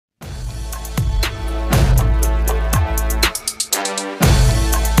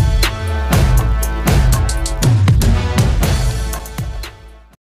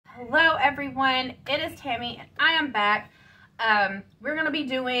everyone, it is Tammy and I am back. We're going to be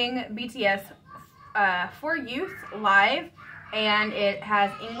doing BTS for Youth live, and it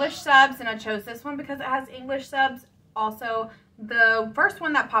has English subs, and I chose this one because it has English subs. Also, the first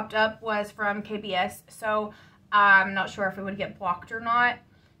one that popped up was from KBS, so I'm not sure if it would get blocked or not.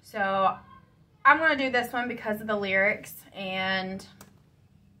 So I'm going to do this one because of the lyrics, and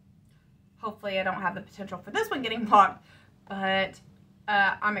hopefully I don't have the potential for this one getting blocked, but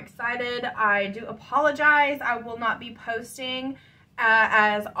I'm excited. I do apologize. I will not be posting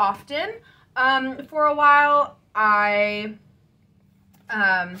as often for a while. I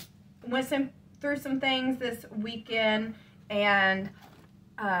went through some things this weekend, and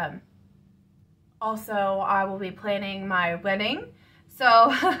also I will be planning my wedding,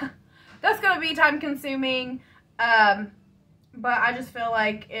 so that's going to be time consuming. But I just feel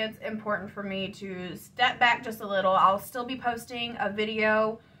like it's important for me to step back just a little. I'll still be posting a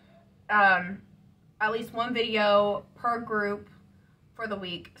video, at least one video per group for the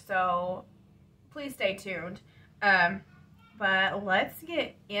week. So please stay tuned. But let's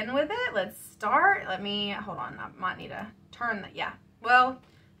get in with it. Let's start. Hold on. I might need to turn that. Yeah. Well,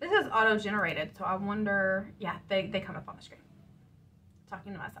 this is auto-generated, so I wonder. Yeah, they come up on the screen.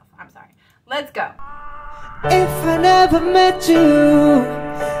 Talking to myself. I'm sorry. Let's go. If I never met you,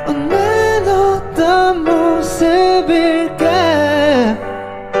 오늘 어떤 모습일까,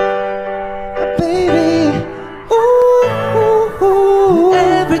 baby. Ooh,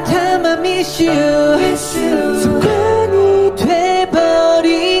 every time I miss you, 습관이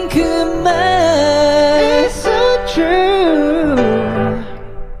돼버린 그 말. It's so true.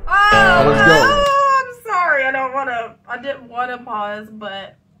 Oh, I'm sorry. I didn't want to pause,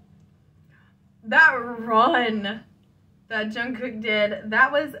 but that run that Jungkook did,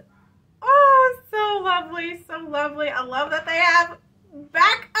 that was, oh, so lovely, so lovely. I love that they have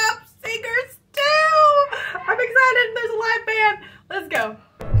backup singers too. I'm excited. There's a live band. Let's go.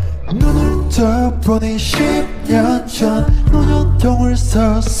 눈을 떠보니 10년 전 노년동을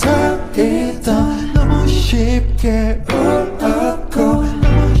서서히던 너무 쉽게 울었고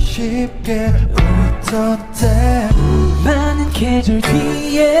너무 쉽게 울던 때 많은 계절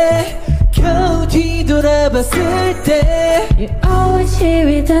뒤에 겨우 뒤돌아봤을 때 You always here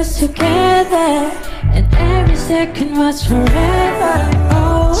with us together And every second was forever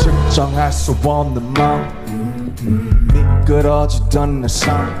oh. 측정할 수 없는 마음 미끄러지던 내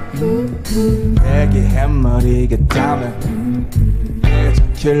삶 내게 해머리겠다면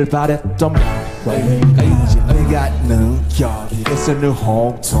예전길 바랬던 말 이제 네가 있는 여기에서 늘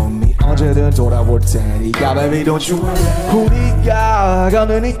홈통이 언제든 돌아올 테니까 Baby don't you worry 우리가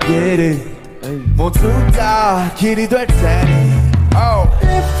가는 이 길이 모두 다 길이 될 테니 oh.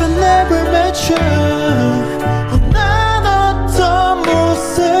 If I never met you 난 어떤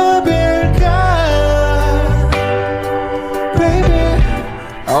모습일까 Baby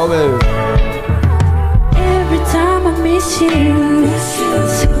Oh baby Every time I miss you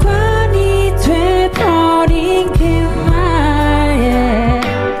습관이 돼버린 그 말 yeah.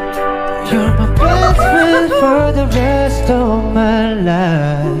 You're my best friend for the rest of my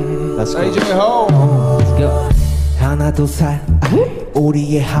life Let's go Let's go 하나 둘 셋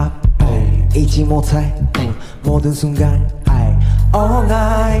우리의 합 잊지 못해 모든 순간 All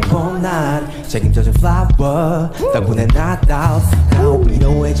night all night 책임져준 flower 덕분에 나다운 다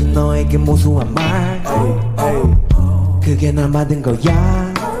위로해준 너에게 무수한 말 그게 날 만든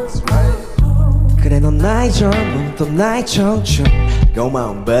거야 그래 넌 나의 젊음 또 나의 청춘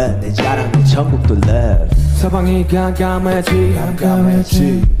고마운 내 자랑 내 천국도 love 서방이 깜깜했지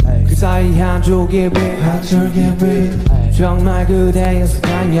그 사이 한 줄기 빛 정말 그대였어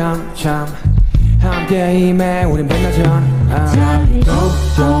그냥 참 함께 임해 우린 빛나잖아 달리고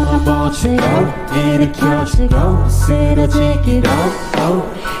돌아보지고 일으켜지고 쓰러지기도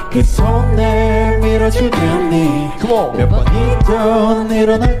그 손을 밀어주려니 몇 번이든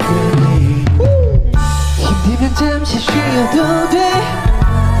일어날 테니 힘들면 잠시 쉬어도 돼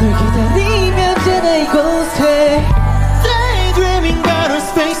널 기다리면 되나 이곳에 Daydreaming about our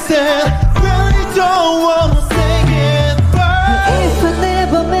spaces Really don't wanna say goodbye If I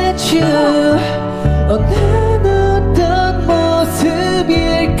never met you 난 어떤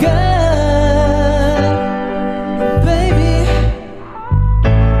모습일까 Baby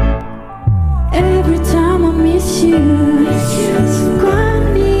Every time I miss you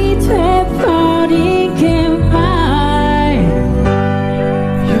습관이 돼버린 그 말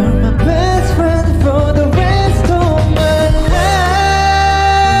You're my best friend for the rest of my life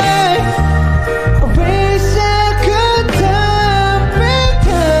I wish I could turn back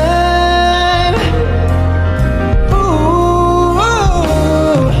time Ooh,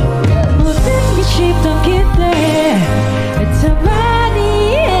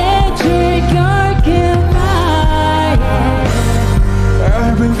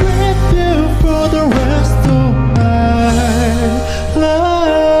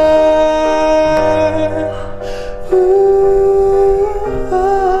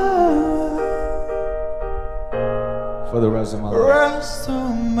 for the rest of my life. Rest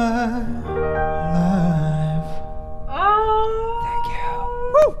of my life. Oh. Thank you.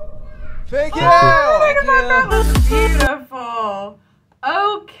 Woo! Thank you. That was beautiful.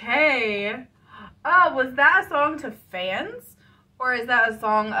 Okay. Was that a song to fans? Or is that a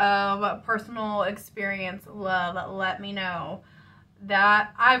song of personal experience, love? Let me know.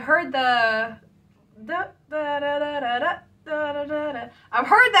 That I've heard I've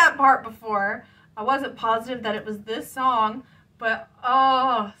heard that part before. I wasn't positive that it was this song, but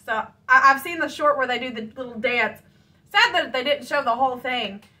so I've seen the short where they do the little dance. Sad that they didn't show the whole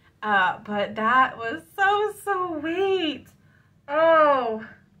thing, but that was so sweet. Oh,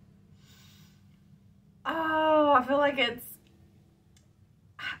 I feel like it's.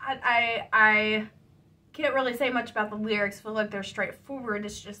 I can't really say much about the lyrics. I feel like they're straightforward.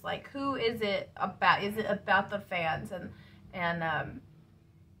 It's just like, who is it about? Is it about the fans and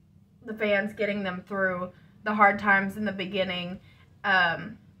the fans getting them through the hard times in the beginning?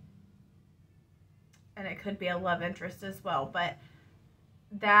 And it could be a love interest as well. But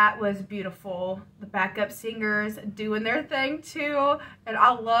that was beautiful. The backup singers doing their thing too. And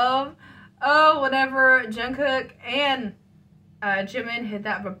I love, whenever Jungkook and Jimin hit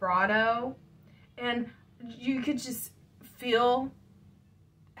that vibrato, and you could just feel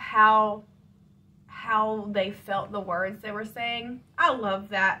how they felt the words they were saying. I love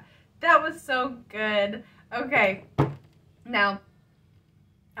that. That was so good. Okay, now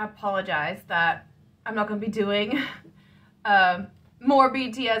I apologize that I'm not going to be doing more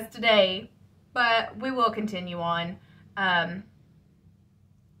BTS today, but we will continue on.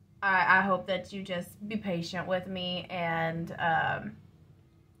 I hope that you just be patient with me, and I'm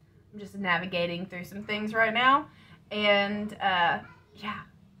just navigating through some things right now, and yeah,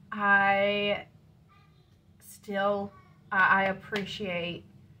 I appreciate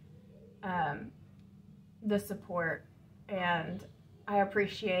the support, and I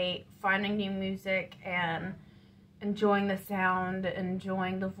appreciate finding new music and enjoying the sound,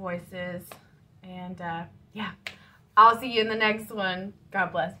 enjoying the voices, and yeah. I'll see you in the next one.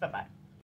 God bless. Bye-bye.